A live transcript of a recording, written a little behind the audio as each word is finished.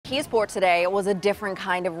McKeesport today was a different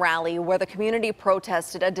kind of rally where the community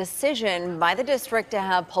protested a decision by the district to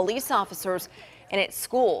have police officers in its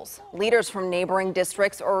schools. Leaders from neighboring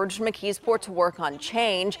districts urged McKeesport to work on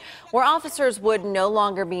change, where officers would no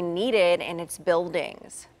longer be needed in its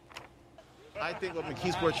buildings. I think what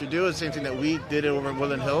McKeesport should do is the same thing that we did over in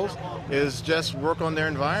Woodland Hills, is just work on their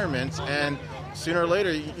environments, and sooner or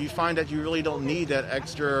later you find that you really don't need that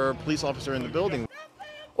extra police officer in the building.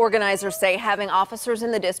 Organizers say having officers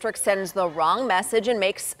in the district sends the wrong message and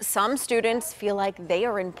makes some students feel like they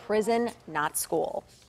are in prison, not school.